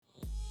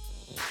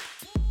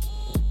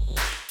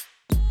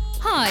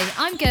Hi,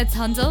 I'm Gerd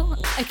Tundle,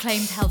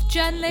 acclaimed health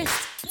journalist,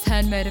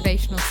 turned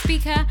motivational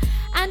speaker,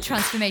 and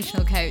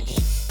transformational coach.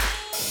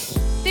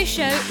 This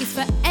show is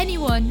for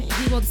anyone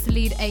who wants to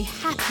lead a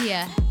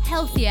happier,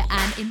 healthier,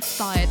 and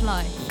inspired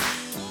life.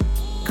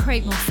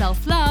 Create more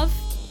self-love,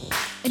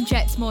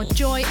 inject more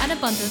joy and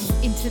abundance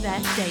into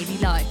their daily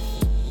life.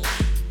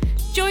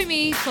 Join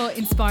me for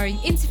inspiring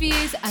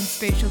interviews and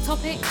spiritual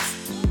topics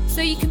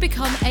so you can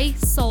become a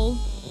soul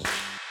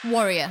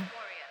warrior.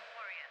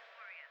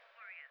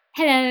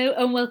 Hello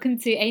and welcome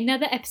to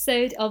another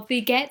episode of the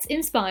Get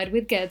Inspired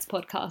with Gerds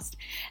podcast.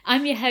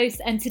 I'm your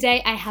host, and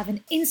today I have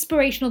an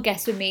inspirational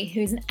guest with me who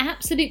is an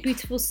absolute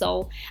beautiful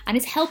soul and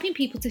is helping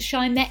people to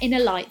shine their inner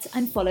light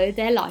and follow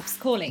their life's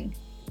calling.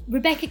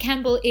 Rebecca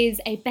Campbell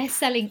is a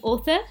best-selling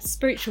author,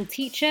 spiritual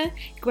teacher,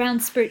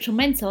 ground spiritual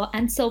mentor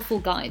and soulful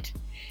guide.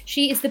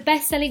 She is the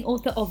best-selling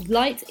author of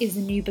Light is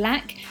the New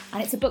Black,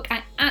 and it's a book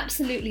I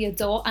absolutely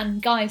adore.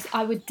 And guys,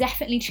 I would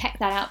definitely check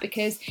that out,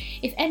 because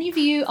if any of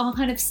you are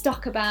kind of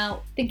stuck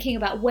about thinking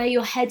about where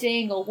you're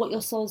heading or what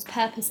your soul's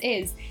purpose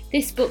is,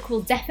 this book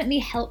will definitely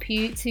help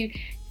you to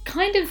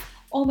kind of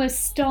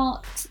almost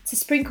start to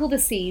sprinkle the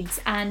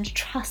seeds and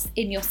trust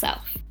in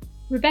yourself.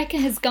 Rebecca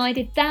has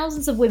guided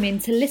thousands of women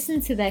to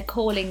listen to their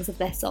callings of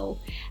their soul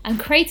and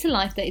create a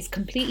life that is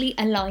completely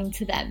aligned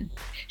to them.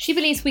 She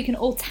believes we can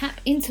all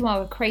tap into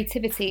our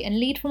creativity and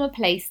lead from a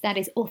place that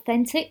is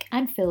authentic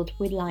and filled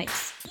with light.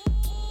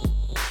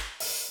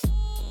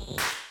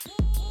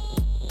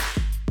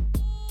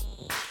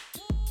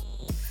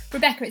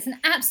 Rebecca, it's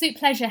an absolute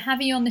pleasure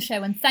having you on the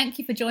show, and thank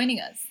you for joining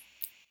us.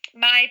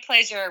 My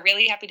pleasure.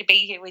 Really happy to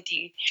be here with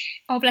you.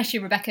 Oh, bless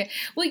you, Rebecca.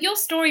 Well, your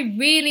story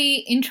really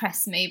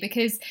interests me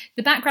because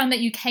the background that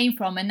you came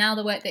from and now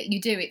the work that you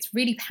do, it's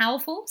really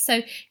powerful.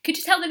 So could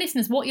you tell the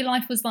listeners what your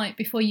life was like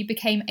before you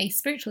became a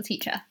spiritual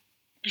teacher?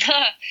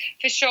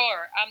 For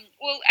sure.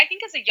 Well, I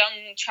think as a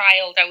young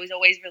child, I was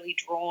always really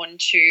drawn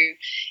to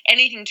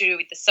anything to do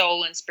with the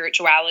soul and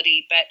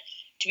spirituality. But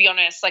to be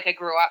honest, I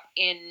grew up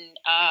in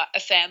a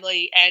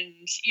family and,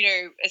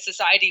 a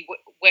society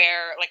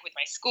where, with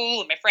my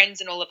school and my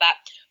friends and all of that,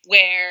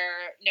 where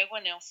no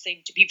one else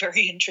seemed to be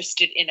very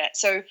interested in it.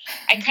 So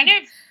I kind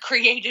of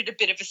created a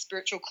bit of a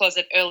spiritual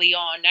closet early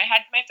on. I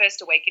had my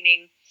first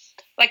awakening,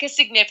 a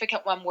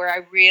significant one, where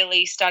I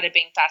really started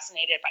being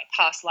fascinated by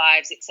past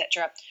lives,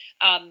 etc.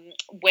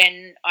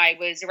 When I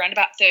was around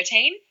about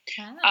 13.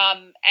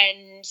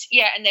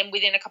 And then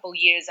within a couple of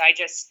years, I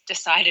just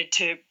decided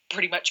to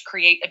pretty much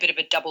create a bit of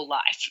a double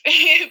life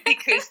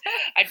because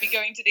I'd be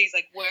going to these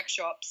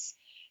workshops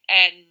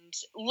and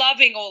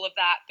loving all of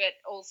that, but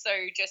also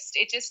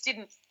it just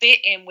didn't fit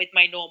in with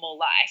my normal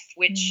life,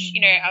 which,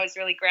 I was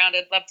really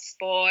grounded, loved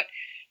sport,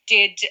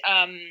 did,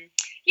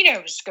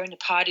 was going to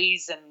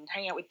parties and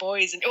hanging out with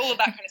boys and all of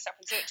that kind of stuff.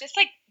 And so it just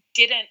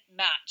didn't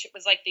match. It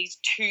was these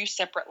two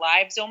separate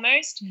lives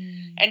almost.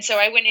 And so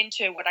I went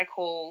into what I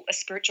call a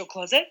spiritual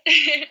closet.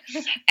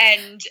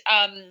 And,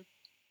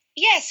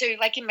 so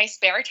in my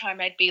spare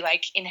time, I'd be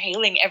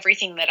inhaling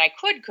everything that I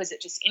could because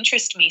it just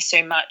interested me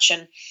so much.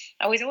 And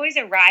I was always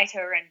a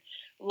writer and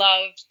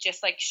loved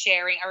just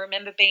sharing. I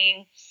remember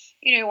being,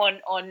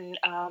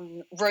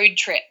 on road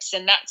trips,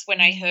 and that's when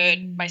I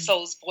heard my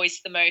soul's voice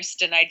the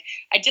most. And I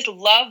just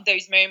love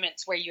those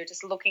moments where you're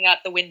just looking out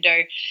the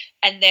window,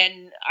 and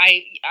then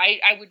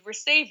I would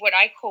receive what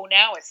I call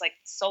now, it's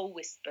soul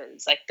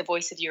whispers, the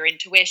voice of your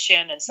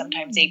intuition, and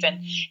sometimes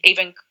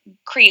even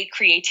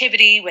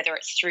creativity, whether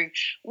it's through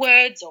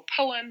words or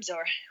poems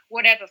or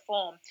whatever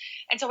form.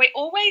 And so I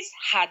always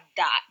had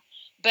that,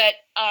 but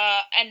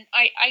and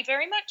I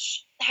very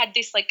much had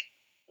this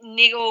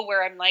niggle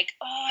where I'm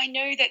I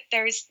know that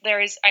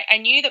I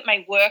knew that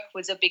my work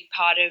was a big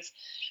part of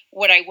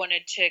what I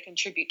wanted to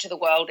contribute to the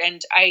world,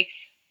 and I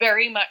was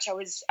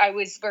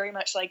very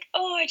much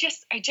I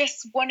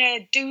just want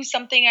to do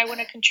something, I want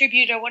to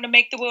contribute, I want to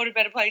make the world a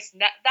better place,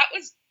 and that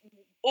was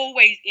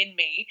always in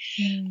me.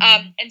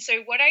 And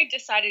so what I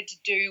decided to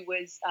do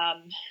was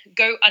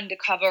go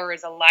undercover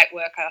as a light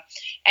worker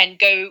and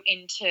go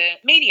into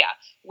media,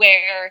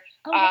 where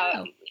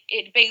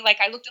it'd be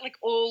I looked at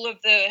all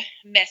of the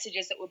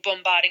messages that were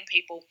bombarding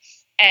people,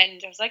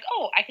 and I was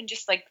I can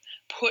just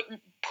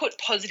put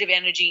positive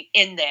energy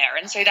in there.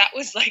 And so that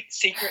was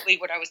secretly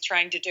what I was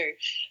trying to do.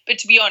 But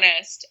to be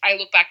honest, I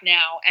look back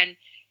now and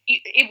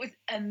it was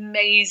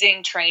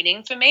amazing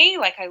training for me.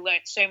 I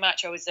learned so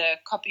much. I was a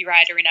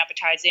copywriter in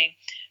advertising,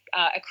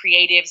 a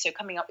creative, so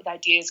coming up with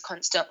ideas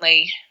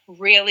constantly,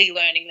 really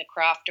learning the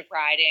craft of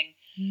writing,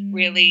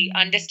 really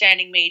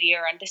understanding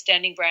media,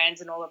 understanding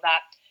brands and all of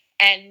that.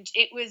 And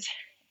it was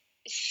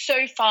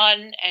so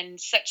fun and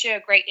such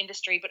a great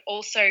industry, but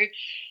also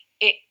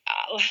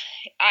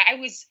I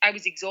was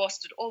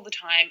exhausted all the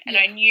time, and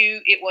I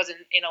knew it wasn't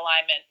in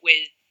alignment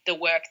with the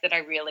work that I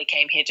really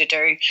came here to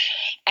do.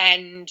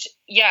 And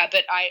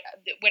but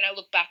when I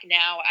look back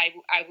now,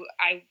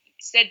 I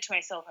said to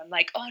myself, I'm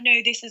oh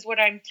no, this is what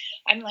I'm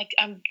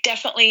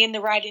definitely in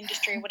the right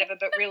industry or whatever.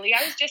 But really,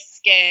 I was just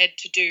scared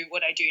to do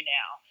what I do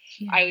now.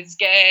 Yeah. I was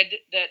scared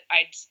that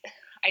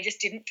I just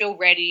didn't feel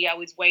ready. I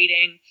was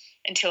waiting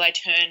until I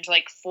turned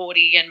like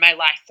 40 and my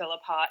life fell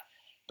apart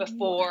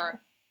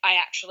before I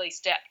actually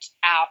stepped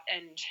out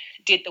and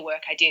did the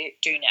work I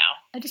do now.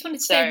 I just wanted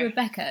to say,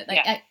 Rebecca, like,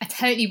 yeah. I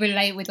totally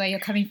relate with where you're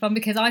coming from,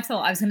 because I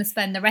thought I was going to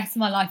spend the rest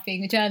of my life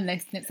being a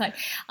journalist, and it's like,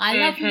 I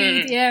love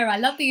media, I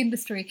love the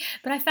industry,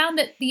 but I found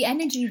that the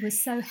energy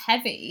was so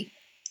heavy.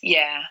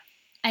 Yeah.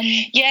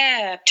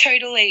 Yeah,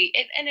 totally.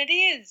 And it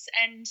is.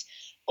 And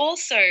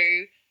also,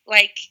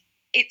 like,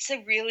 it's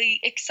a really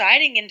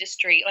exciting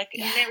industry. Like,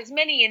 yeah. There's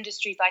many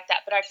industries like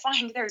that, but I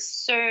find there's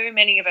so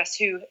many of us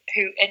who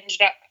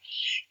ended up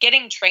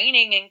getting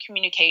training in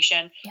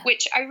communication, yeah.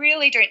 which I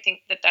really don't think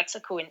that that's a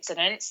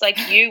coincidence. Like,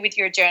 you with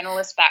your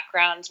journalist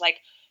background, like,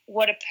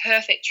 what a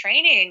perfect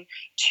training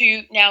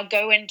to now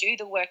go and do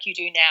the work you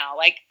do now.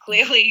 Like,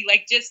 clearly,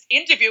 like, just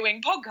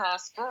interviewing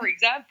podcasts, for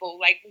example,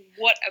 like,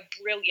 what a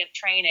brilliant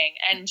training.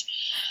 And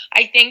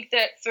I think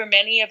that for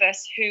many of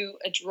us who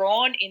are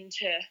drawn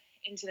into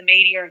the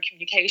media and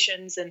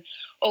communications and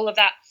all of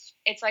that,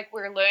 it's like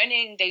we're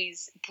learning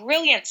these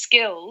brilliant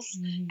skills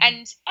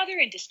and other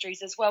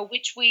industries as well,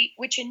 which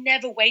are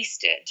never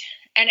wasted.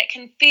 And it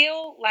can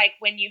feel like,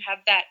 when you have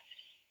that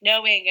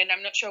knowing, and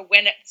I'm not sure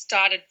when it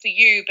started for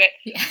you, but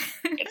yeah.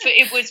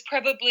 It was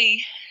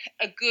probably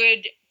a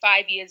good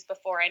 5 years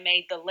before I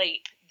made the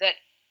leap that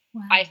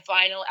wow.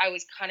 I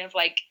was kind of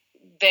like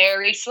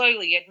very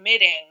slowly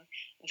admitting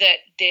that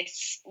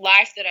this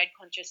life that I'd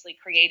consciously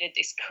created,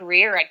 this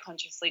career I'd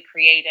consciously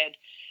created,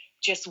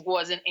 just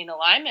wasn't in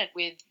alignment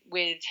with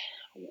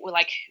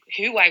like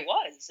who I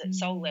was at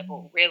soul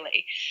level,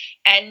 really.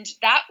 And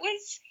that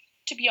was,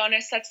 to be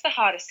honest, that's the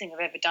hardest thing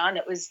I've ever done.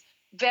 It was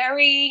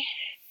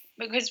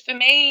because for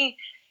me,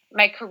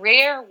 my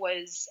career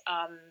was,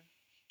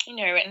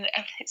 and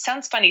it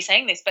sounds funny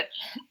saying this, but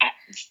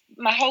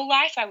my whole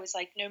life I was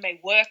like, no, my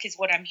work is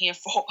what I'm here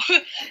for.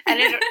 And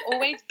it had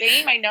always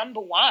been my number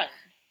one,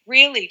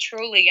 really,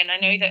 truly. And I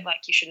know that,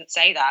 like, you shouldn't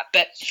say that,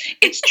 but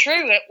it's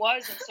true, it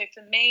was. And so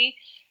for me,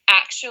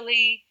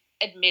 actually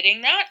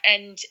admitting that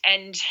and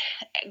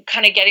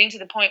kind of getting to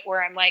the point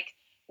where I'm like,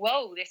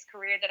 whoa, this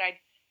career that I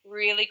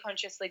really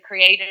consciously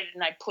created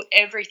and I put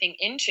everything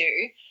into,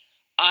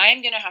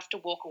 I'm going to have to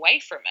walk away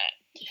from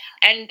it.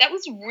 And that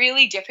was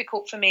really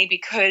difficult for me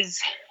because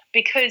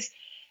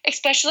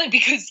especially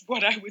because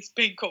what I was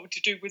being called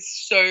to do was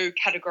so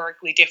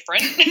categorically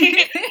different.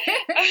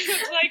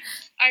 Like,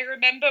 I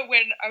remember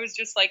when I was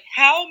just like,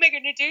 how am I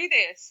going to do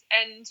this?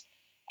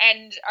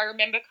 And I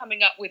remember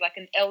coming up with like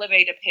an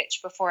elevator pitch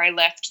before I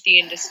left the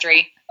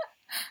industry.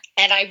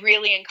 And I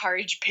really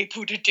encourage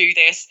people to do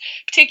this,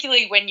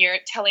 particularly when you're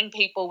telling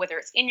people, whether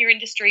it's in your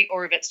industry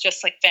or if it's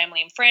just like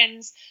family and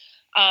friends,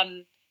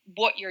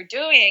 what you're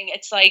doing.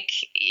 It's like,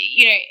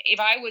 if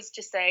I was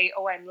to say,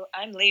 oh,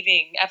 I'm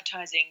leaving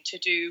advertising to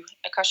do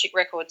Akashic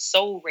Records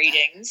soul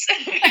readings,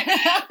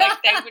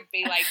 like, they would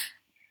be like,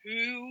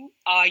 who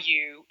are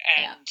you?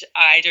 And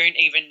I don't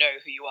even know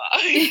who you are.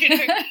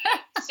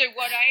 So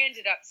what I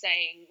ended up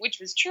saying, which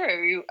was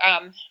true,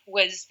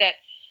 was that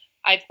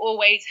I've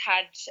always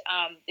had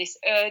this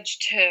urge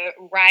to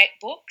write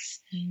books,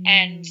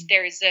 and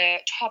there's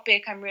a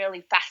topic I'm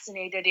really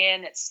fascinated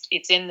in.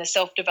 It's in the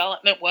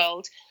self-development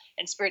world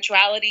and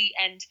spirituality.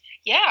 And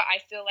I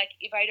feel like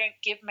if I don't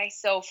give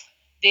myself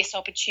this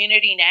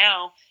opportunity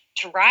now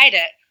to write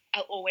it,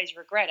 I'll always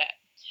regret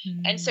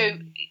it. And so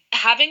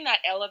having that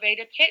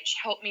elevator pitch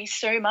helped me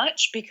so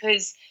much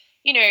because,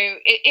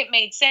 it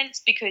made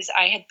sense because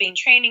I had been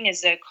training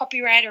as a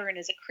copywriter and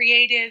as a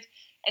creative.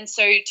 And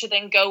so to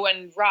then go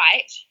and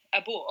write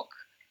a book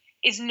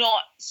is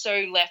not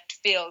so left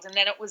field. And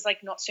then it was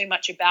like not so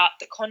much about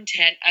the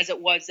content as it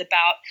was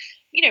about,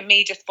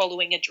 me just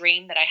following a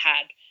dream that I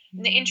had.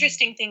 And the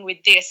interesting thing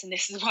with this, and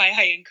this is why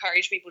I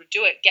encourage people to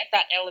do it, get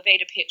that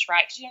elevator pitch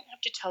right, because you don't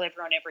have to tell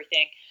everyone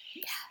everything.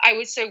 Yeah. I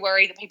was so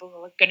worried that people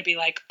were going to be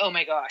like, oh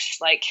my gosh,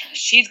 like,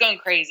 she's going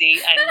crazy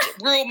and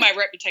ruined my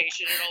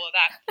reputation and all of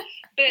that.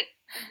 But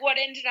what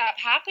ended up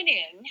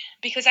happening,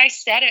 because I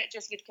said it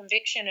just with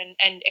conviction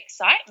and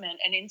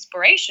excitement and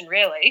inspiration,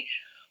 really,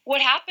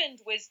 what happened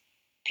was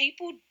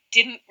people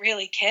didn't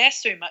really care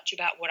so much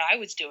about what I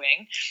was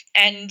doing.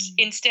 And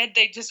instead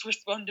they just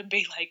respond and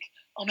be like,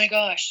 oh my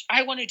gosh,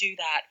 I want to do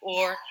that.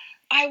 Or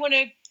I want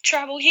to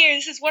travel here.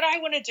 This is what I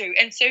want to do.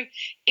 And so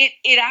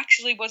it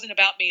actually wasn't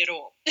about me at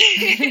all.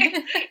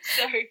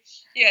 So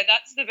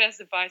that's the best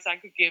advice I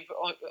could give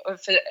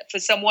for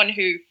someone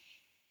who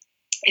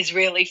is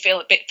really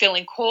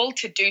feeling called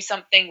to do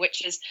something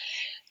which is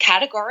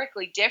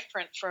categorically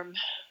different from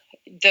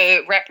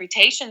the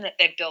reputation that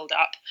they've built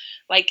up.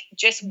 Like,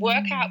 just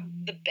work out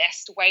the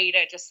best way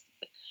to just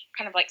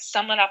kind of like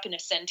sum it up in a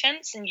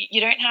sentence, and you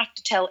don't have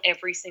to tell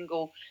every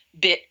single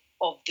bit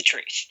of the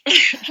truth.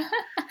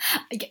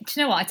 Do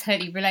you know what? I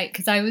totally relate,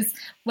 because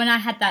when I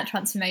had that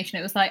transformation,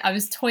 it was like I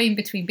was toying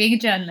between being a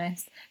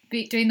journalist,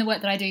 doing the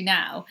work that I do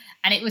now,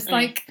 and it was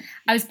like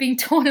I was being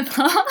torn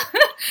apart.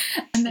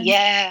 And then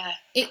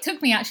it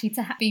took me actually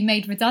to be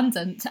made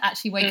redundant to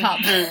actually wake up.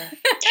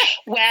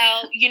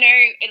 Well,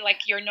 like,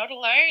 you're not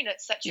alone.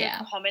 It's such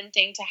a common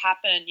thing to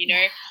happen,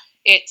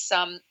 It's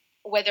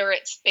whether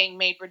it's being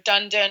made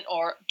redundant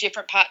or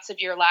different parts of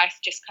your life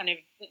just kind of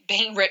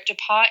being ripped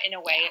apart in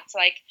a way. It's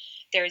like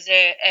there's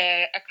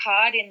a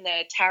card in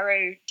the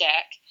tarot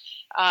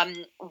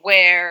deck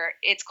where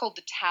it's called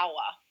the Tower.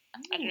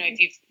 I don't know if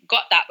you've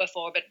got that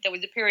before, but there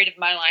was a period of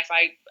my life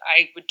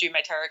I would do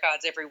my tarot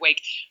cards every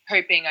week,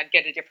 hoping I'd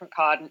get a different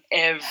card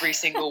every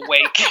single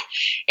week.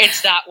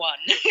 It's that one.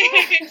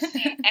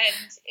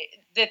 And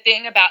the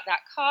thing about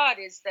that card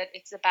is that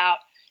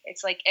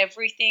it's like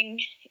everything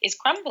is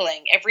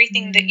crumbling.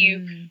 Everything that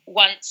you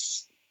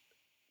once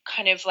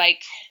kind of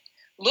like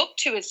looked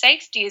to as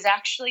safety is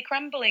actually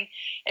crumbling.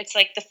 It's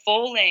like the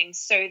falling,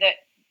 so that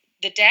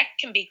the deck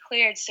can be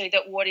cleared so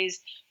that what is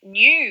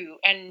new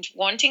and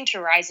wanting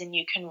to rise in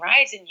you can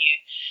rise in you.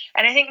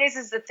 And I think this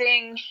is the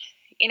thing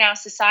in our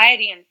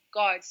society, and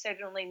God,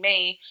 certainly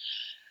me,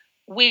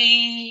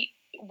 we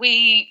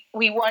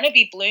want to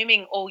be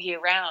blooming all year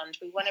round.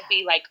 We want to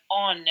be like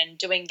on and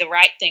doing the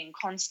right thing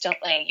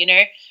constantly, you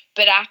know,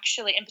 but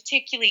actually, and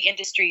particularly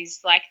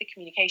industries like the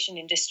communication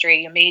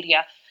industry or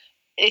media,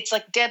 it's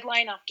like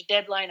deadline after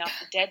deadline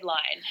after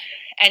deadline.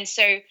 And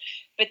so,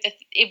 but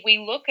if we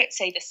look at,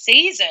 say, the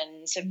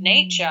seasons of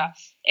nature,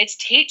 it's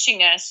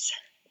teaching us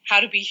how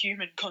to be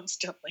human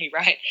constantly,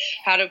 right?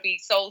 How to be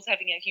souls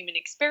having a human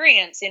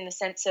experience, in the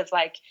sense of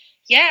like,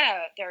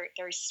 yeah,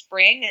 there's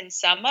spring and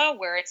summer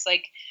where it's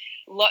like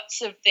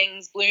lots of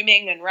things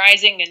blooming and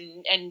rising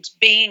and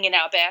being in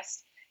our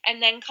best.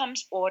 And then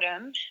comes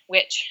autumn,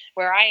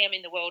 where I am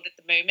in the world at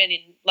the moment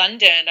in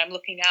London, I'm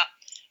looking out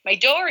my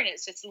door and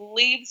it's just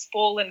leaves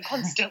falling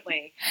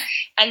constantly.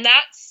 And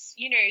that's,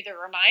 you know, the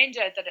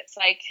reminder that it's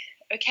like,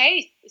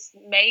 okay,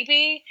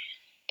 maybe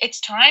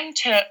it's time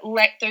to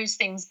let those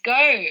things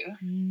go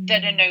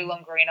that are no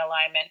longer in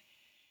alignment.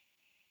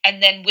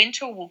 And then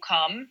winter will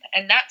come,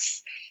 and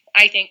that's,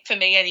 I think, for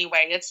me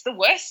anyway, it's the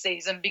worst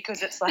season,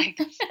 because it's like,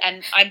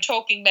 and I'm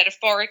talking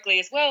metaphorically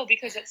as well,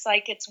 because it's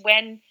like, it's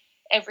when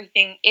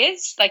everything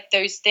is like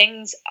those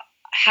things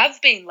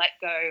have been let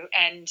go,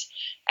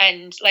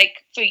 and like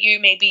for you,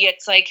 maybe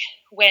it's like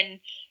when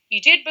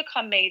you did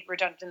become made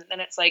redundant, then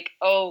it's like,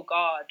 oh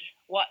God,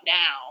 what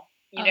now,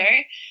 you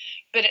know?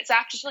 But it's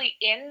actually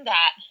in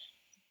that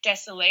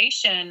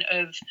desolation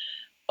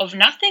of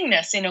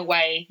nothingness, in a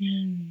way,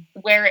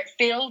 where it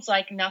feels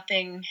like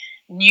nothing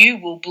new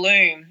will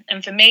bloom.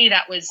 And for me,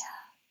 that was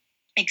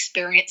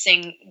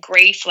experiencing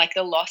grief, like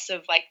the loss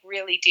of like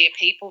really dear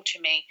people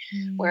to me,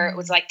 where it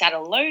was like that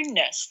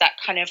aloneness, that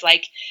kind of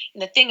like,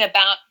 and the thing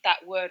about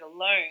that word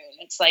alone,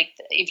 it's like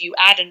if you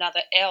add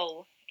another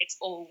L, it's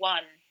all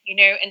one, you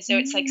know? And so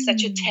it's like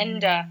such a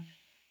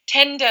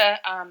tender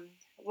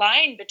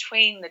line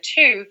between the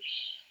two.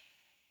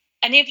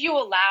 And if you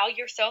allow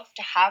yourself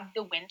to have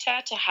the winter,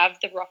 to have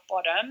the rock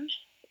bottom,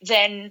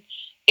 then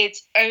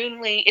it's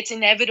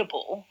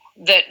inevitable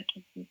that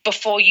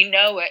before you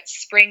know it,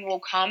 spring will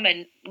come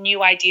and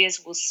new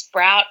ideas will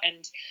sprout,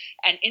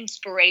 and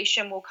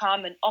inspiration will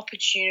come and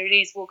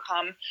opportunities will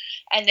come.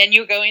 And then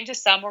you'll go into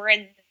summer,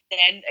 and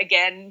then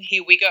again,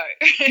 here we go.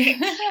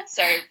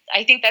 So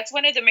I think that's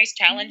one of the most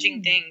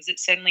challenging things. It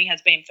certainly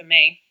has been for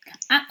me.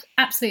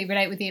 Absolutely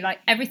relate with you. Like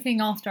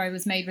everything after I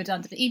was made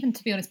redundant, even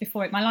to be honest,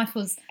 before it, my life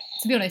was,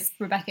 to be honest,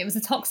 Rebecca, it was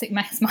a toxic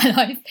mess, my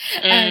life.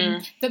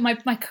 But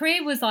my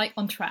career was like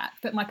on track,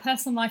 but my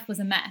personal life was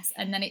a mess.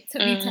 And then it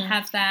took me to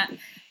have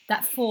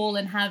that fall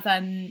and have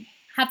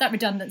that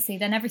redundancy.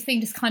 Then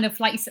everything just kind of,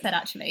 like you said,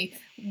 actually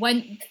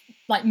went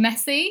like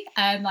messy.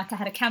 Like I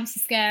had a cancer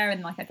scare,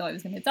 and like I thought I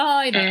was going to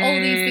die. Like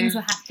all these things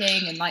were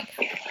happening,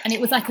 and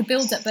it was like a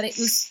build up. But it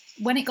was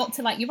when it got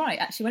to, like, you're right,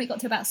 actually, when it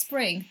got to about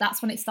spring,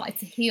 that's when it started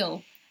to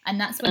heal. And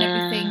that's when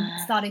everything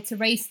started to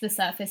raise to the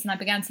surface, and I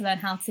began to learn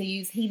how to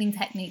use healing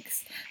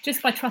techniques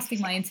just by trusting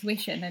my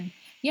intuition. And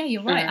yeah,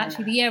 you're right.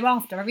 Actually, the year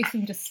after,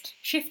 everything just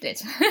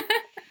shifted.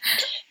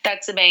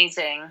 That's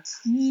amazing.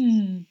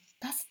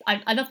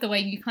 I love the way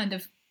you kind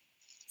of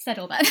said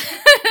all that.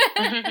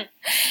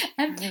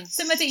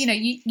 So, Madhu, you know,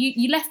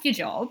 you left your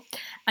job,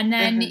 and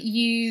then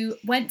you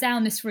went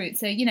down this route.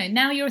 So, you know,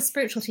 now you're a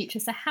spiritual teacher.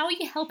 So how are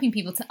you helping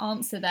people to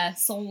answer their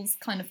soul's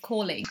kind of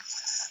calling?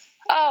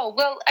 Oh,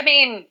 well, I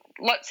mean,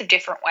 lots of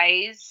different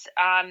ways.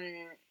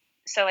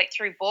 So like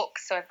through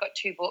books. So I've got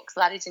 2 books,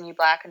 Light Is the New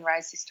Black and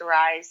Rise Sister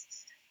Rise.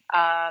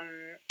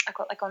 I've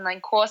got like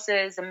online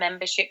courses, a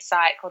membership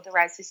site called the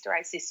Rise Sister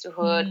Rise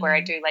Sisterhood, where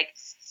I do like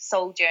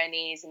soul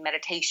journeys and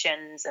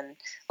meditations and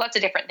lots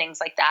of different things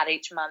like that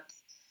each month.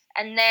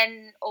 And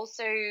then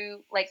also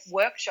like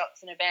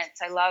workshops and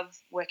events. I love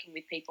working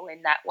with people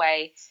in that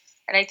way.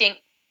 And I think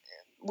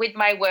with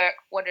my work,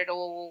 what it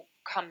all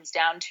comes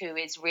down to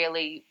is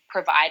really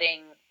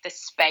providing the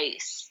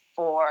space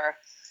for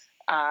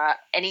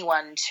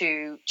anyone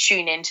to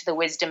tune into the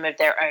wisdom of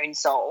their own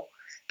soul,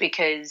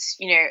 because,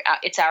 you know,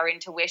 it's our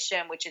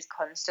intuition which is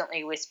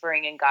constantly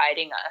whispering and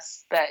guiding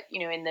us. But,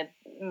 you know, in the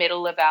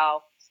middle of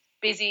our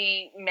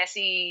busy,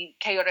 messy,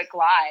 chaotic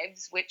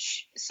lives,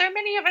 which so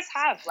many of us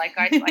have, I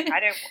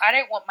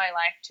don't want my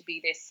life to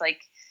be this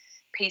like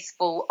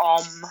peaceful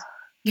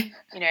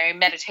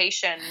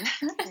meditation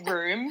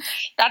room.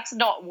 That's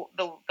not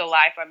the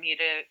life I'm here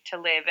to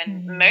live.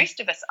 And most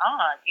of us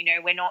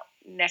aren't. We're not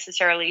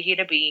necessarily here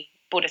to be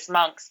Buddhist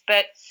monks,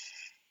 but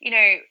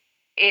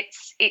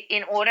it's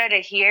in order to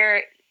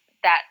hear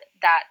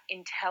that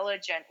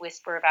intelligent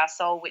whisper of our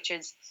soul, which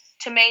is,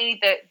 to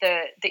me,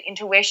 the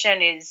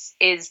intuition is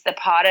the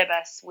part of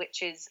us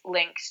which is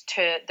linked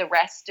to the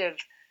rest of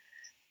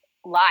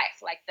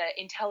life, like the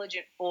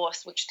intelligent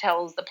force which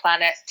tells the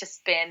planet to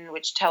spin,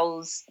 which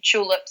tells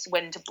tulips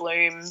when to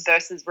bloom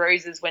versus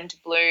roses when to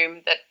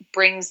bloom, that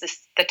brings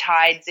the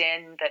tides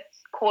in, that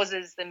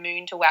causes the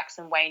moon to wax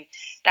and wane.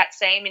 That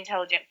same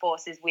intelligent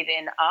force is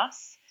within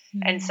us.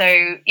 And so,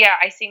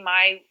 I see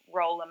my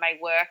role and my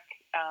work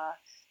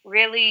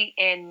really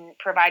in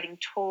providing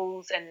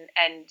tools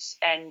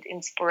and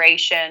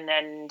inspiration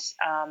and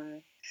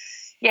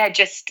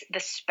just the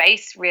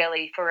space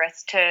really for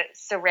us to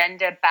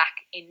surrender back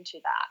into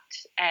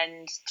that,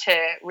 and to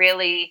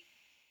really,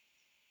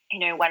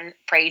 one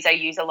phrase I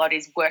use a lot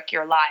is work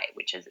your light,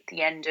 which is at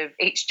the end of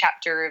each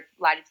chapter of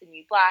Light is the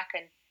New Black.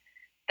 And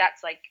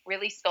that's like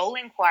really soul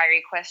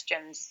inquiry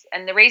questions.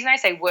 And the reason I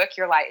say work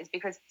your light is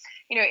because,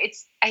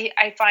 it's,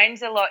 I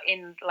find a lot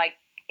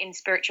in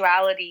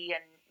spirituality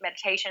and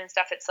meditation and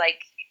stuff. It's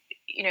like,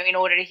 in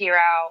order to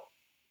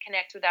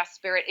connect with our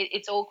spirit,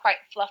 it's all quite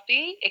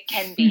fluffy. It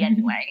can be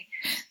anyway.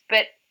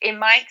 But in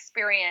my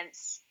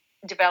experience,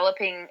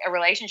 developing a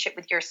relationship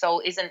with your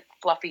soul isn't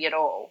fluffy at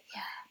all.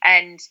 Yeah.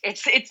 And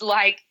it's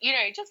like,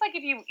 just like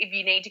if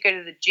you need to go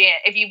to the gym,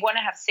 if you want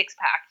to have six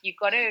pack, you've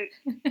got to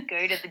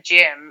go to the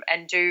gym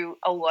and do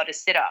a lot of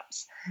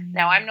sit-ups.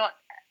 Now, I'm not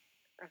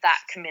that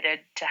committed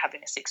to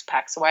having a six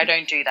pack, so I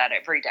don't do that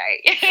every day.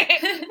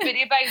 But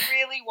if I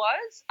really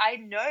was, I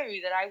know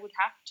that I would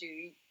have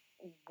to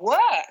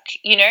work,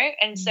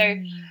 and so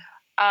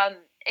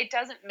it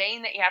doesn't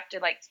mean that you have to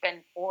like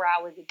spend 4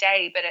 hours a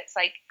day, but it's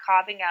like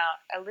carving out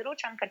a little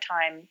chunk of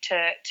time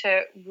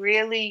to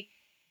really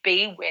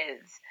be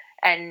with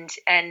and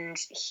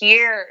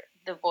hear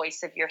the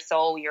voice of your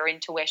soul, your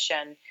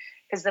intuition.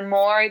 Because the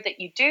more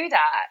that you do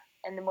that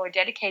and the more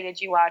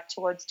dedicated you are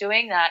towards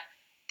doing that,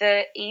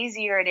 the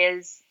easier it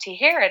is to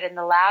hear it, and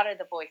the louder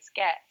the voice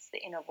gets, the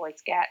inner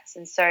voice gets.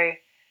 And so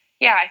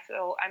I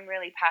feel I'm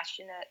really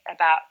passionate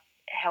about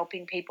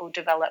helping people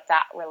develop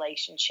that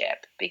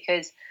relationship,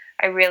 because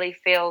I really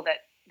feel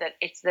that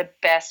it's the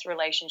best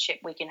relationship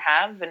we can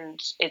have, and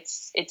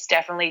it's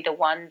definitely the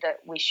one that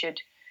we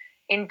should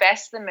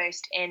invest the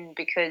most in,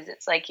 because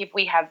it's like if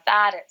we have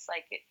that, it's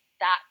like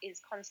that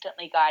is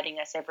constantly guiding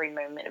us every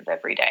moment of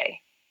every day.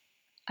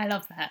 I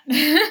love that.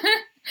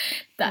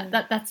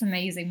 That's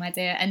amazing, my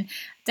dear. And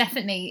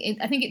definitely,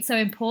 I think it's so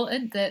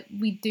important that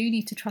we do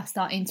need to trust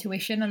our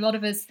intuition. A lot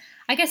of us,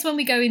 I guess, when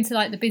we go into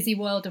like the busy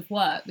world of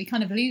work, we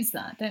kind of lose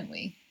that, don't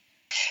we?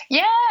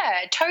 Yeah,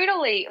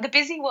 totally. The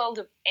busy world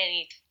of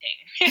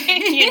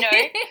anything,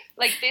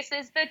 like this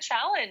is the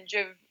challenge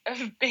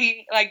of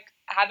being like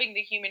having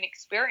the human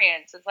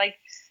experience. It's like,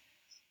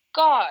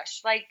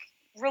 gosh, like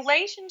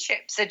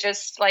relationships are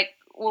just like,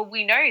 well,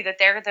 we know that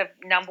they're the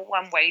number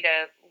one way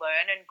to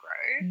learn and grow,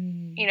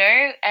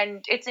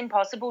 and it's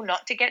impossible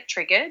not to get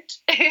triggered.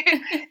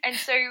 And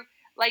so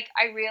like,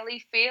 I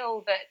really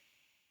feel that,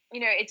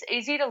 it's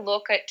easy to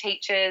look at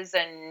teachers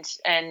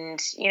and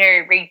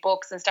read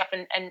books and stuff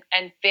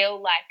and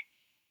feel like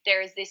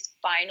there is this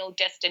final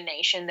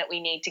destination that we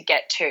need to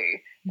get to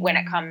when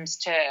it comes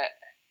to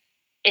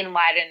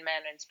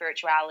enlightenment and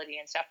spirituality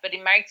and stuff. But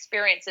in my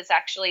experience,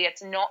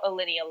 it's not a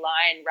linear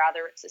line,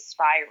 rather it's a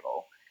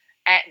spiral.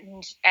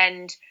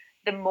 And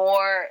the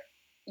more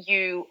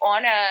you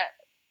honor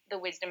the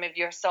wisdom of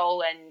your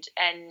soul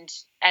and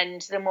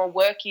the more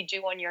work you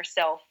do on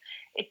yourself,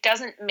 it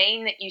doesn't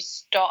mean that you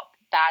stop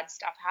bad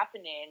stuff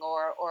happening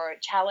or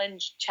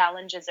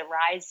challenges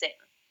arising.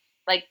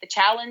 Like the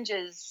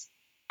challenges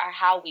are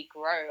how we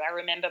grow. I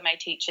remember my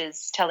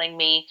teachers telling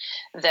me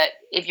that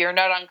if you're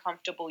not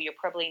uncomfortable, you're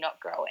probably not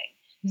growing.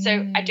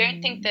 So I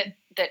don't think that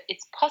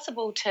it's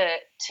possible to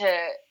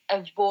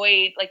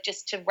avoid, like,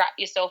 just to wrap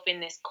yourself in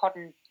this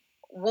cotton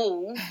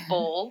wool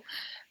ball,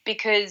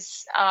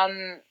 because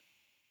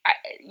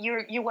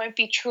you won't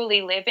be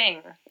truly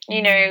living.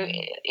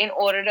 In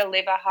order to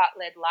live a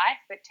heart-led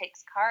life, it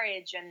takes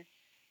courage, and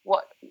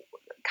what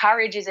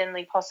courage is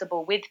only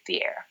possible with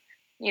fear.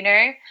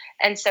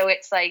 And so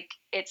it's like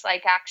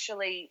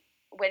actually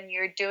when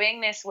you're doing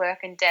this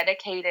work and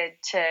dedicated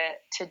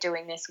to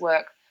doing this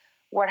work,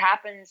 what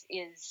happens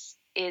is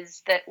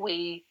that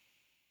we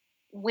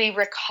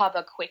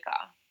recover quicker.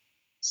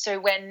 So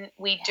when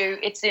we do,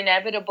 it's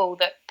inevitable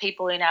that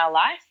people in our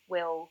life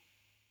will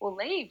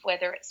leave,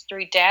 whether it's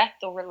through death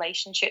or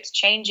relationships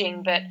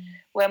changing. But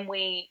when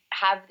we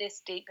have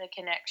this deeper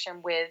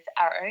connection with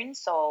our own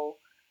soul,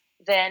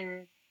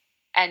 then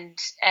and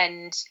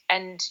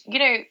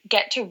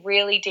get to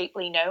really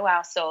deeply know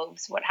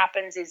ourselves, what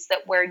happens is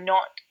that we're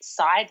not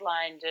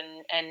sidelined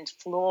and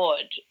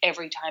flawed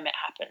every time it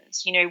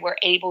happens. We're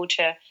able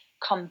to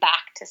come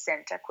back to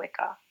center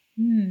quicker.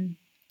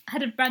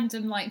 had a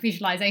random like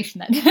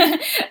visualization then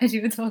as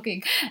you were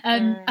talking. I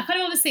kind of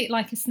want to see it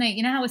like a snake.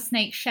 You know how a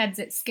snake sheds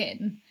its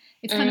skin?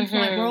 It's kind of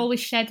like we're always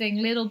shedding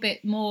a little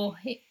bit more,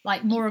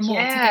 like more and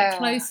more to get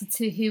closer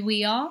to who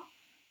we are.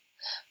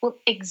 Well,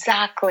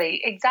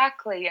 exactly.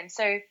 And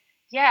so,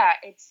 yeah,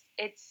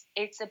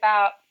 it's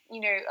about,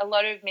 you know, a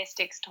lot of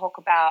mystics talk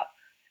about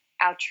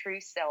our true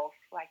self,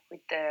 like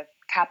with the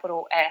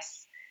capital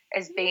S,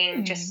 as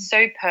being just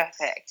so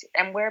perfect,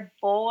 and we're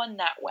born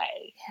that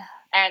way.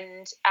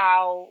 And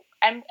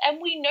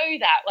and we know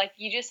that, like,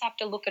 you just have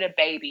to look at a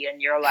baby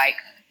and you're like,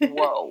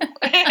 whoa.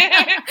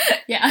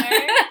 Yeah.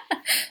 You know?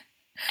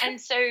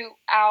 And so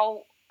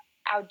our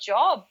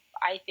job,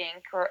 I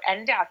think,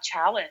 and our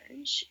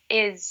challenge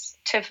is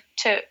to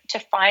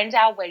find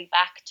our way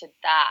back to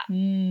that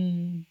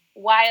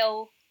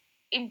while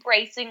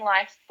embracing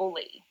life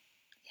fully.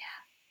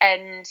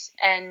 And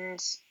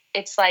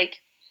it's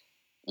like,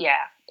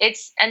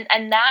 it's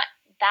and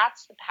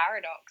that's the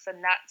paradox,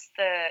 and that's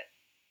the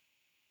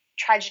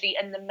tragedy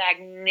and the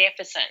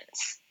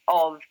magnificence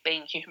of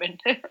being human.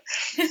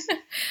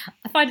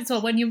 I find as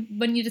well when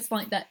you just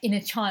like that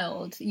inner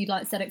child, you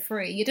like set it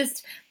free,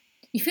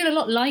 you feel a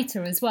lot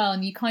lighter as well,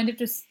 and you kind of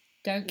just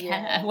don't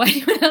care what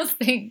anyone else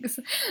thinks.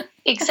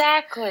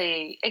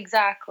 Exactly.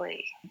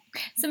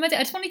 So Maddy, I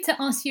just wanted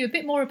to ask you a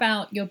bit more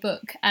about your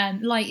book,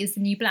 Light is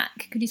the New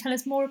Black. Could you tell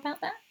us more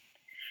about that?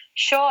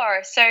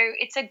 Sure. So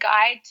it's a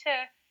guide to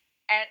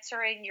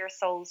answering your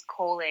soul's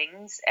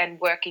callings and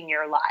working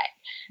your light.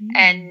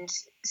 And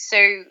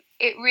so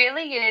it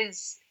really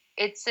is,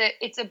 it's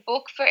a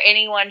book for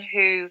anyone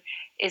who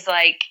is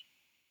like,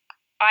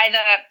 either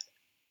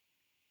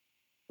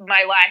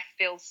my life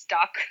feels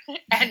stuck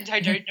and I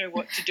don't know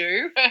what to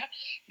do.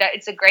 That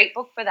it's a great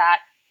book for that.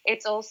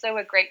 It's also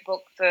a great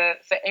book for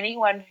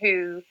anyone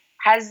who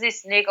has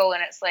this niggle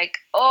and it's like,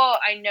 oh,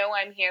 I know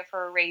I'm here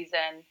for a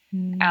reason.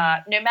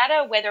 No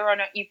matter whether or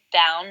not you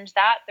found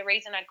that, the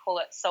reason I call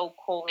it soul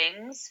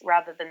callings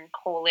rather than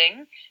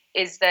calling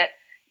is that,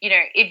 you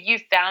know, if you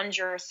found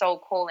your soul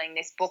calling,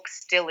 this book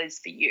still is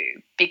for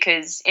you,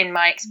 because in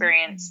my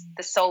experience,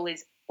 the soul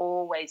is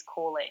always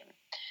calling.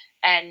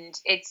 And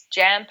it's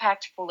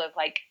jam-packed full of,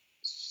 like,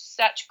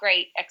 such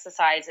great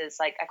exercises.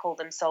 Like, I call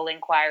them soul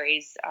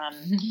inquiries.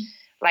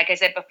 Like I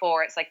said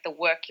before, it's like the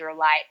work your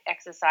light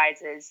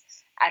exercises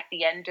at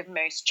the end of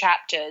most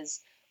chapters,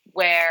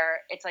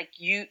 where it's like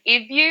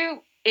if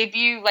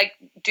you like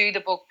do the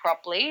book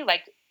properly,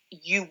 like,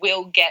 you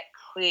will get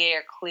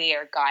clear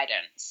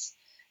guidance.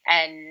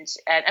 And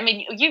I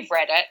mean, you've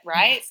read it,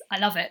 right? Yes, I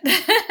love it.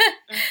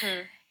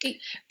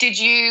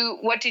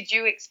 What did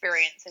you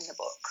experience in the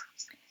book?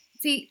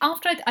 See,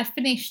 after I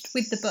finished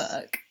with the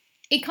book,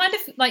 it kind of,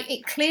 like,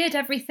 it cleared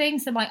everything.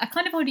 So, like, I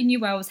kind of already knew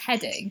where I was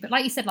heading. But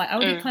like you said, like, I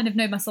already kind of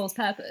know my soul's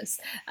purpose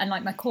and,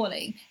 like, my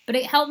calling. But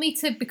it helped me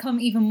to become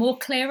even more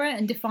clearer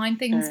and define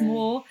things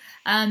more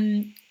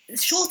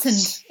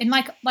shortened. In,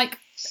 like,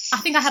 I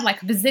think I had,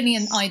 like, a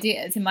bazillion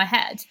ideas in my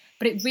head.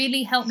 But it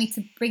really helped me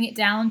to bring it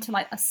down to,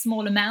 like, a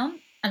small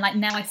amount. And, like,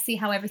 now I see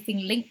how everything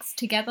links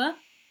together.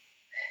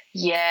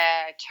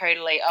 Yeah,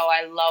 totally. Oh,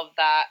 I love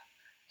that.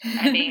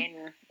 I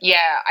mean,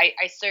 yeah,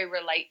 I so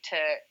relate to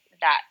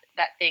that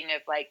thing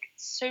of, like,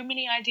 so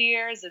many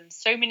ideas and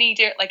so many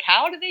like,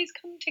 how do these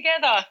come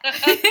together?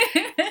 So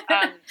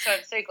I'm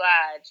so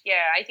glad.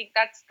 Yeah, I think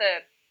that's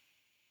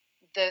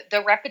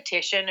the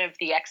repetition of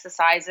the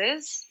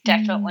exercises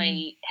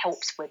definitely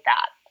helps with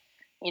that.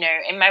 You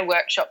know, in my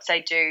workshops I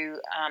do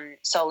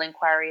soul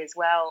inquiry as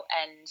well,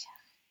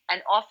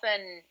 and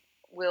often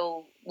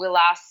we'll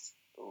ask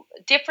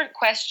different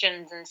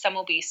questions, and some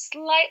will be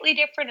slightly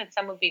different and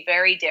some will be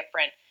very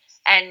different.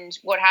 And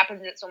what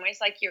happens, it's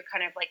almost like you're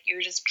kind of like, you're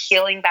just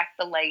peeling back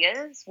the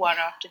layers one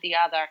after the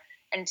other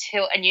and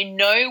you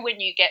know when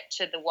you get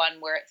to the one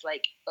where it's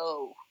like,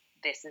 oh,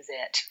 this is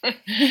it.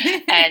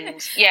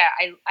 And yeah,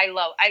 I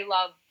love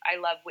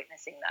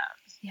witnessing that.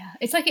 Yeah,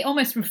 it's like it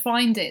almost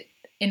refined it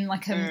in,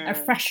 like, a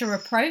fresher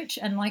approach,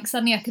 and, like,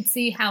 suddenly I could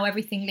see how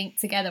everything linked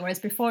together, whereas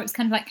before it's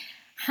kind of like,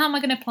 how am I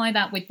going to apply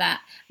that with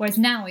that? Whereas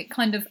now it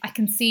kind of, I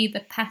can see the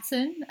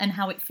pattern and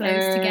how it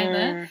flows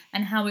together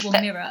and how it will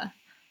mirror.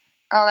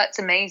 Oh, that's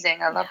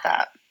amazing. I love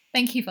that.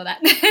 Thank you for that.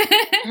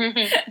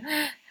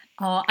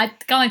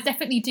 Guys,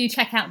 definitely do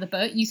check out the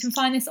book. You can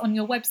find this on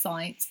your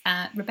website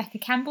at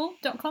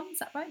RebeccaCampbell.com. Is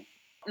that right?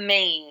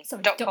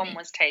 .com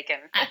was taken.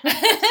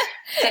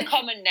 It's a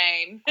common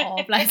name.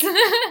 Oh, bless.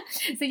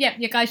 So yeah,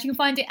 guys, you can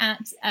find it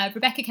at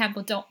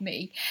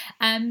RebeccaCampbell.me.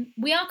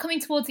 We are coming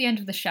towards the end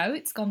of the show.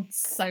 It's gone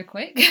so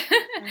quick.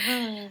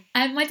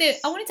 My dear,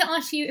 I wanted to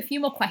ask you a few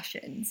more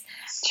questions.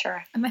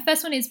 Sure. And my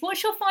first one is,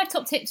 what's your 5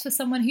 top tips for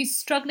someone who's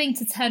struggling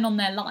to turn on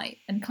their light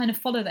and kind of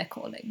follow their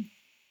calling?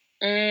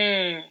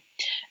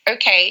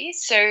 Okay,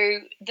 so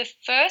the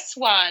first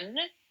one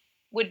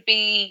would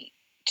be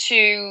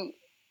to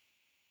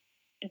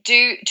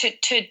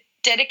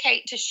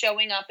dedicate to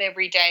showing up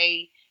every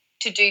day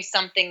to do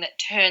something that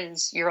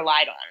turns your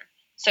light on.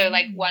 So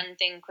like, one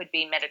thing could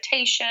be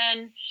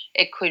meditation,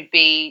 it could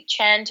be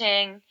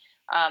chanting,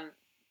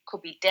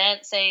 could be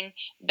dancing,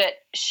 but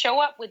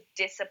show up with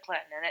discipline.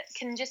 And it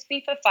can just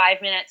be for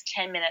 5 minutes,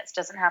 10 minutes,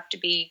 doesn't have to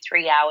be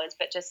 3 hours,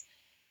 but just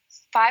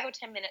 5 or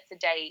 10 minutes a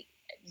day.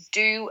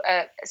 Do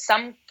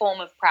some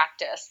form of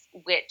practice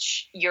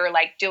which you're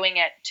like doing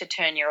it to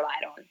turn your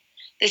light on.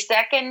 The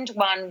second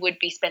one would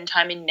be spend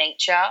time in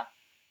nature.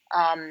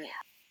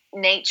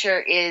 Nature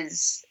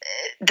is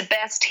the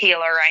best healer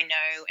I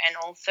know, and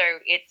also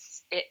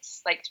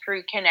it's like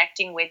through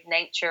connecting with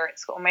nature,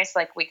 it's almost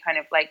like we kind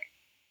of like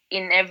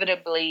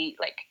inevitably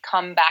like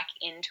come back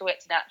into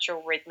its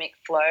natural rhythmic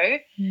flow.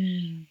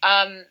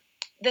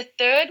 The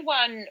third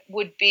one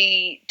would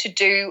be to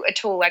do a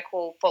tool I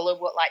call Follow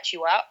What Lights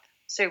You Up.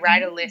 So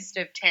write a list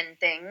of 10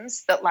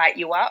 things that light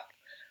you up.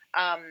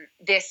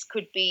 This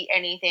could be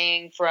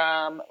anything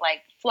from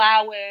like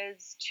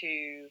flowers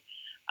to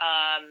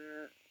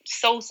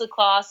salsa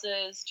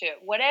classes to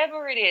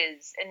whatever it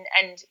is,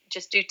 and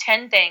just do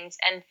 10 things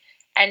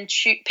and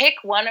pick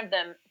one of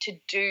them to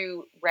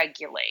do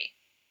regularly,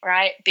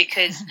 right?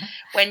 Because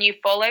when you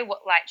follow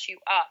what lights you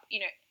up,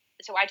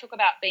 so I talk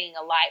about being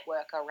a light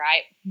worker,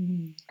 right?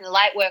 And a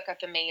light worker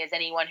for me is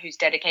anyone who's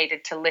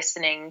dedicated to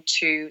listening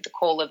to the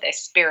call of their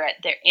spirit,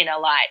 their inner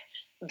light,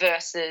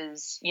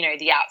 versus,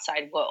 the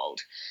outside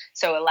world.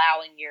 So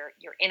allowing your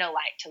inner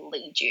light to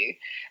lead you.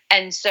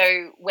 And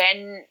so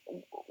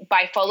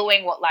by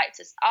following what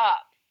lights us up,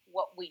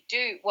 what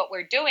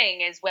we're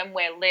doing is when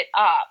we're lit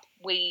up,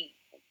 we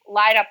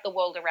light up the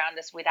world around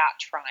us without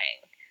trying.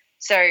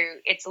 So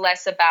it's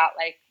less about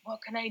like,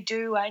 what can I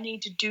do? I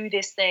need to do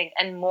this thing,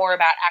 and more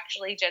about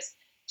actually just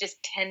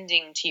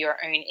tending to your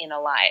own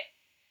inner light.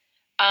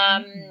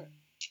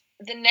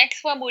 The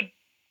next one would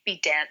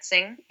be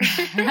dancing.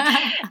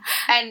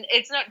 And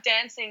it's not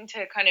dancing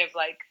to kind of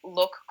like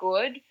look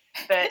good,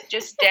 but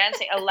just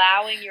dancing,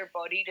 allowing your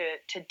body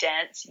to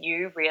dance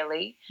you,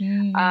 really.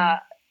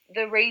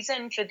 The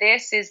reason for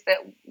this is that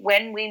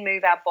when we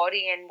move our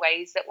body in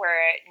ways that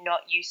we're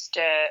not used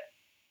to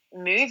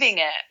moving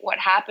it, what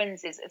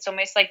happens is it's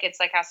almost like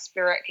our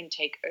spirit can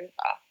take over.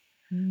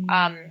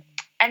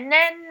 And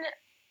then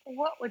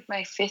what would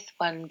my fifth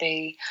one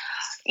be?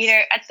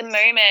 At the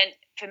moment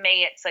for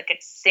me, it's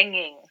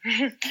singing.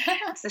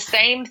 It's the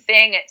same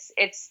thing.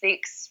 It's the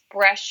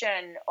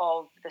expression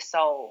of the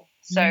soul.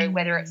 So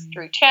whether it's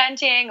through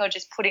chanting or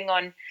just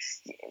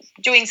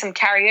doing some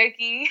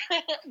karaoke.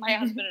 My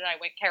husband and I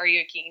went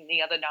karaoke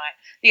the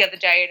other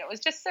day, and it was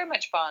just so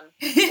much fun.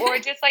 Or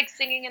just like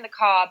singing in the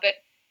car, but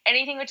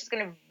anything which is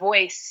going to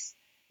voice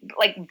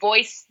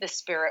the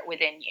spirit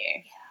within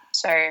you.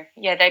 So,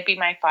 yeah, they'd be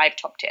my 5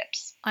 top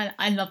tips.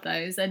 I love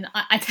those, and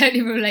I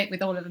totally relate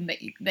with all of them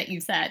that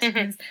you said,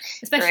 because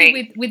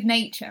especially with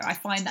nature, I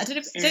find that, I don't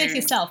know if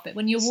yourself, but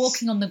when you're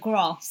walking on the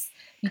grass,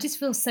 you just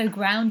feel so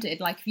grounded.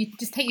 Like if you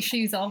just take your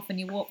shoes off and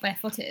you walk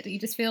barefooted, you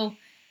just feel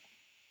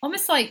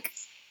almost like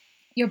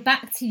you're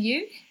back to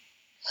you.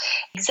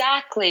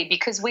 Exactly,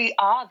 because we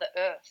are the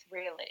earth,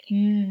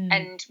 really.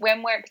 And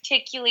when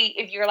particularly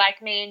if you're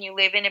like me and you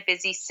live in a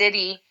busy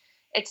city,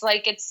 it's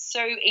like it's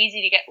so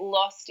easy to get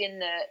lost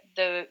in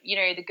the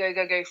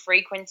go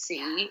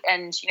frequency,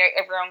 and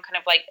everyone kind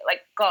of like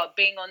God,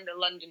 being on the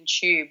London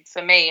Tube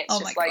for me, it's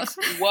just like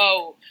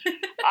whoa,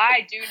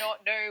 I do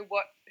not know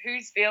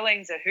whose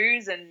feelings are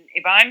whose, and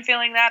if I'm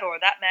feeling that or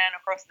that man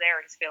across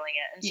there is feeling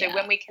it. And so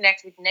when we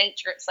connect with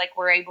nature, it's like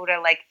we're able to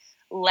like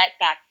let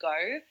that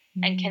go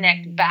and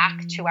connect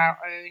back to our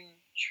own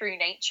true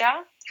nature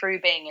through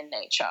being in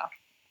nature.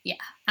 Yeah,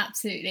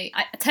 absolutely.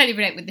 I totally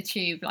relate with the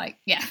tube. Like,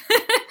 yeah,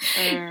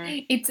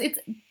 it's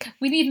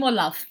we need more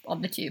love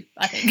on the tube,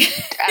 I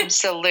think.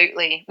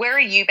 Absolutely. Where are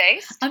you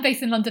based? I'm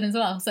based in London as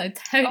well, so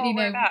totally know.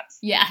 Whereabouts?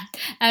 Yeah,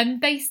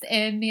 based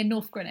near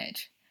North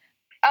Greenwich.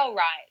 Oh,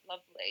 right,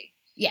 lovely.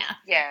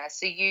 Yeah,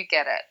 so you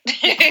get it.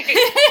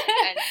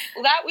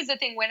 And that was the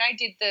thing when I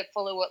did the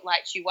Follow What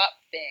Lights You Up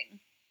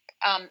thing.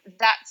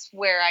 That's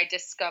where I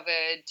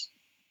discovered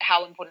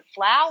how important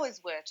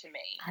flowers were to me.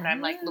 And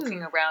I'm like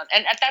looking around,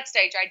 and at that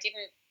stage I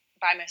didn't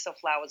buy myself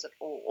flowers at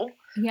all.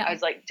 I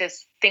was like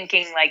just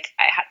thinking like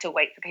I had to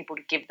wait for people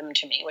to give them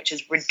to me, which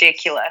is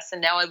ridiculous.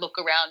 And now I look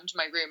around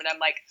my room and I'm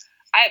like,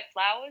 I have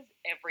flowers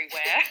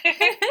everywhere.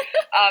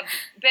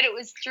 But it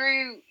was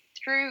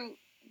through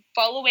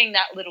following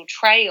that little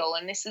trail.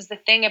 And this is the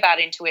thing about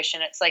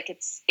intuition, it's like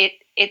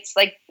it's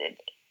like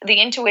the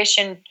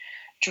intuition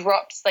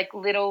drops like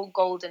little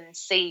golden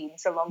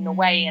seeds along the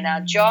way, and our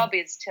job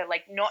is to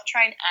like not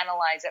try and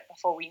analyze it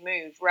before we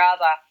move,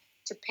 rather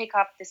to pick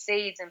up the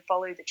seeds and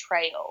follow the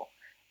trail.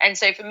 And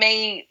so for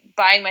me,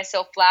 buying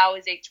myself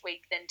flowers each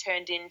week then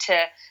turned into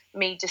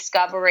me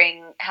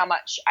discovering how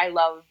much I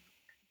love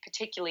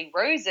particularly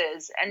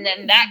roses, and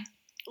then that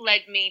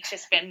led me to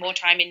spend more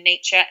time in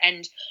nature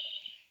and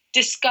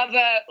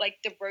discover like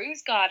the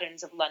rose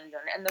gardens of London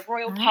and the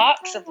royal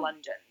parks of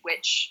London,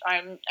 which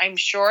I'm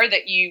sure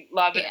that you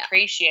love and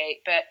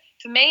appreciate. But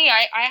for me,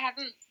 I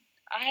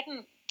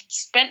hadn't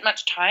spent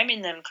much time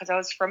in them because I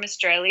was from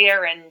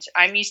Australia and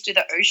I'm used to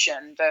the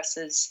ocean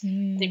versus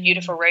the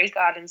beautiful rose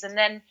gardens. And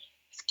then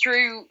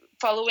through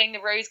following the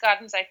rose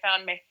gardens, I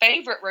found my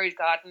favorite rose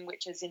garden,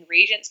 which is in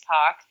Regent's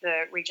Park,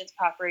 the Regent's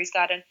Park Rose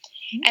Garden.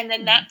 And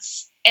then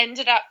that's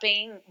ended up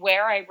being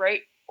where I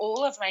wrote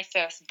all of my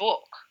first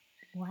book.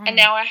 Wow. And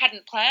now I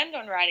hadn't planned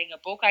on writing a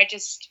book. I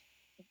just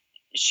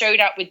showed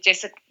up with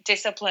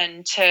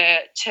discipline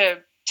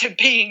to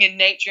being in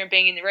nature and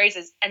being in the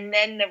roses. And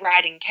then the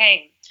writing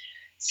came.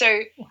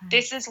 So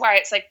this is why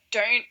it's like,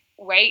 don't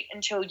wait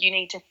until you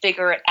need to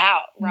figure it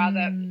out.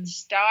 Rather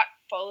start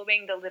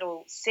following the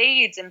little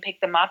seeds and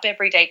pick them up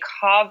every day.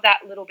 Carve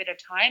that little bit of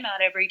time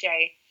out every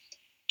day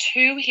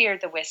to hear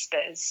the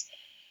whispers,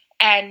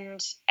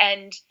 and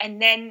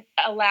then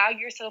allow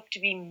yourself to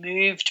be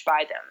moved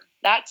by them.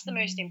 That's the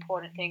most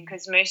important thing,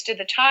 because most of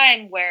the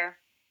time we're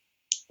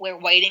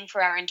waiting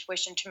for our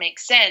intuition to make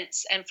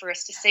sense and for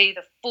us to see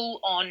the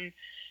full-on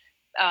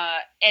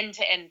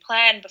end-to-end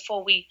plan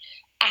before we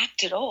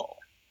act at all.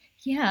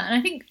 Yeah, and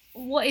I think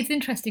what is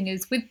interesting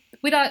is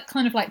with our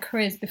kind of like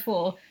careers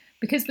before,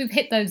 because we've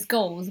hit those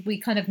goals, we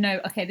kind of know,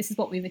 okay, this is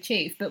what we've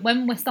achieved. But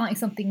when we're starting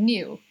something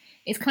new,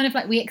 it's kind of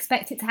like we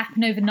expect it to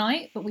happen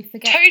overnight, but we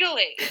forget.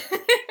 Totally.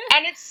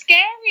 And it's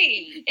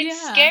scary.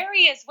 It's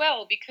scary as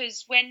well,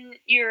 because when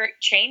you're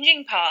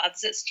changing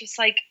paths, it's just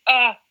like,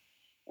 oh,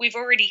 we've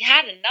already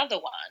had another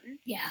one.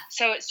 Yeah.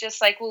 So it's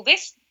just like, well,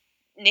 this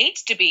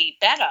needs to be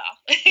better,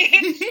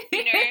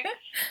 you know.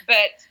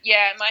 But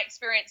yeah, my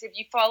experience, if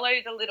you follow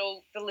the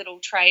little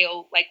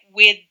trail, like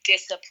with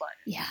discipline,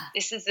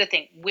 this is the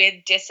thing,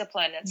 with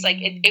discipline, it's like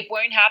it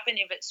won't happen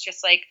if it's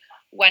just like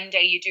one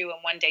day you do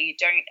and one day you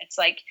don't. It's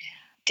like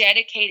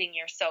dedicating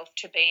yourself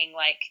to being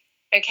like,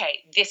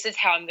 okay, this is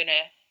how I'm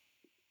gonna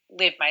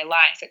live my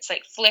life. It's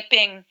like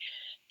flipping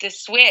the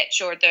switch,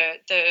 or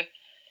the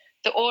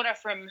order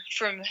from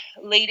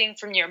leading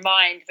from your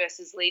mind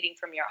versus leading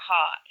from your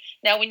heart.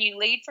 Now, when you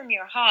lead from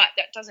your heart,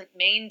 that doesn't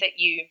mean that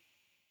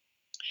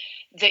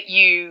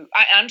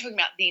I'm talking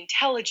about the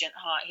intelligent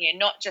heart here,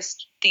 not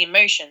just the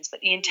emotions, but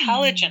the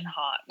intelligent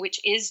heart, which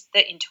is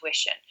the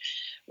intuition.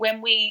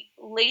 When we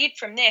lead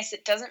from this,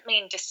 it doesn't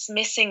mean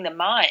dismissing the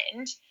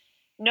mind,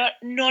 not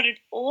at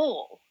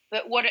all.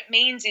 But what it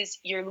means is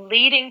you're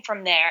leading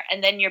from there,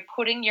 and then you're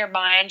putting your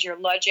mind, your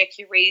logic,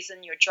 your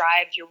reason, your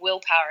drive, your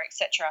willpower,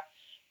 etc.,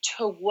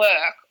 to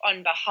work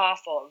on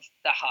behalf of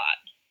the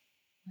heart.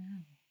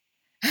 Wow.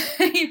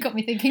 You've got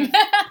me thinking.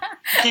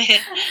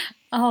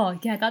 Oh,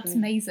 yeah, that's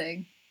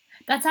amazing.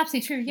 That's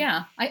absolutely true,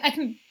 yeah. I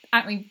can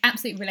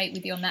absolutely relate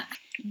with you on that.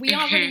 We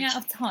are running out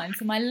of time,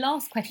 so my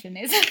last question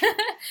is,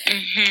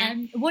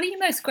 what are you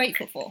most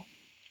grateful for?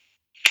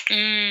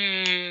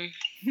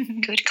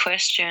 Good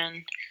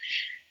question.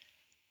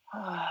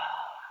 I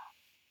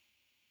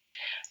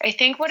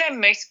think what I'm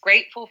most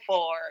grateful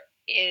for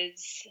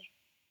is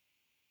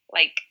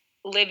like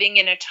living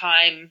in a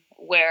time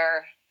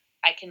where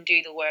I can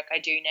do the work I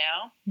do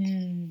now,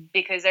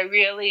 because I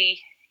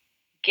really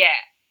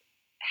get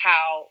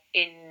how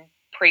in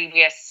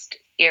previous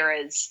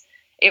eras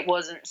it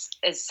wasn't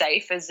as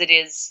safe as it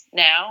is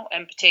now,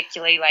 and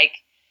particularly like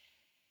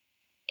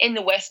in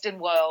the Western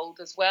world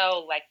as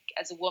well, like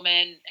as a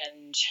woman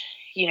and,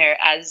 you know,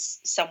 as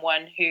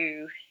someone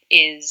who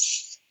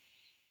is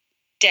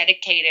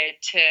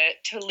dedicated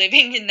to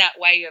living in that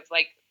way of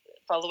like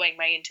following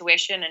my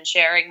intuition and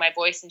sharing my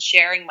voice and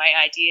sharing my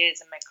ideas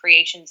and my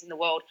creations in the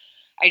world.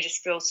 I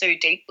just feel so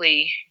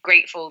deeply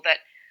grateful that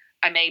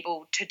I'm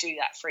able to do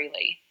that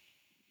freely.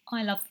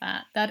 I love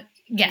that. That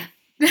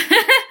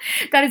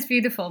is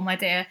beautiful, my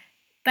dear.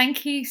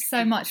 Thank you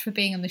so much for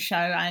being on the show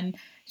and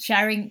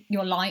sharing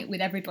your light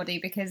with everybody,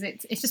 because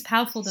it's just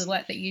powerful, the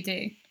work that you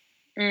do.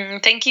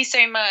 Thank you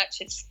so much.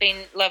 It's been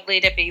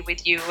lovely to be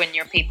with you and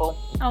your people.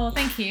 Oh,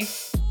 thank you.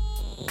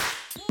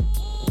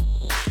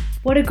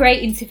 What a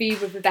great interview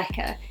with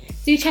Rebecca.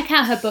 Do check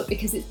out her book,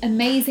 because it's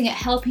amazing at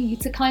helping you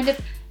to kind of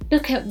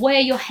look at where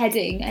you're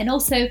heading and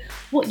also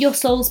what your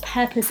soul's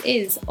purpose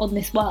is on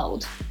this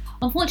world.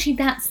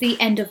 Unfortunately, that's the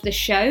end of the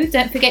show.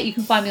 Don't forget, you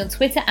can find me on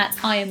Twitter at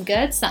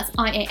IamGurds, that's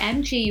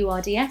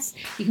IamGurds.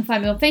 You can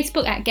find me on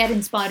Facebook at Get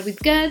Inspired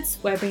with Gurds,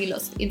 where I bring you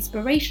lots of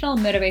inspirational,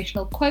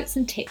 motivational quotes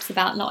and tips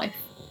about life.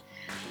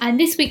 And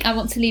this week I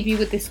want to leave you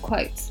with this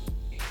quote.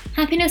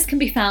 Happiness can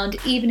be found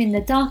even in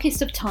the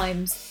darkest of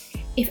times,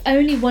 if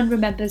only one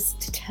remembers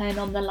to turn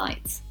on the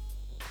lights.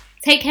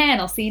 Take care,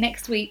 and I'll see you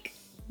next week.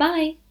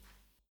 Bye.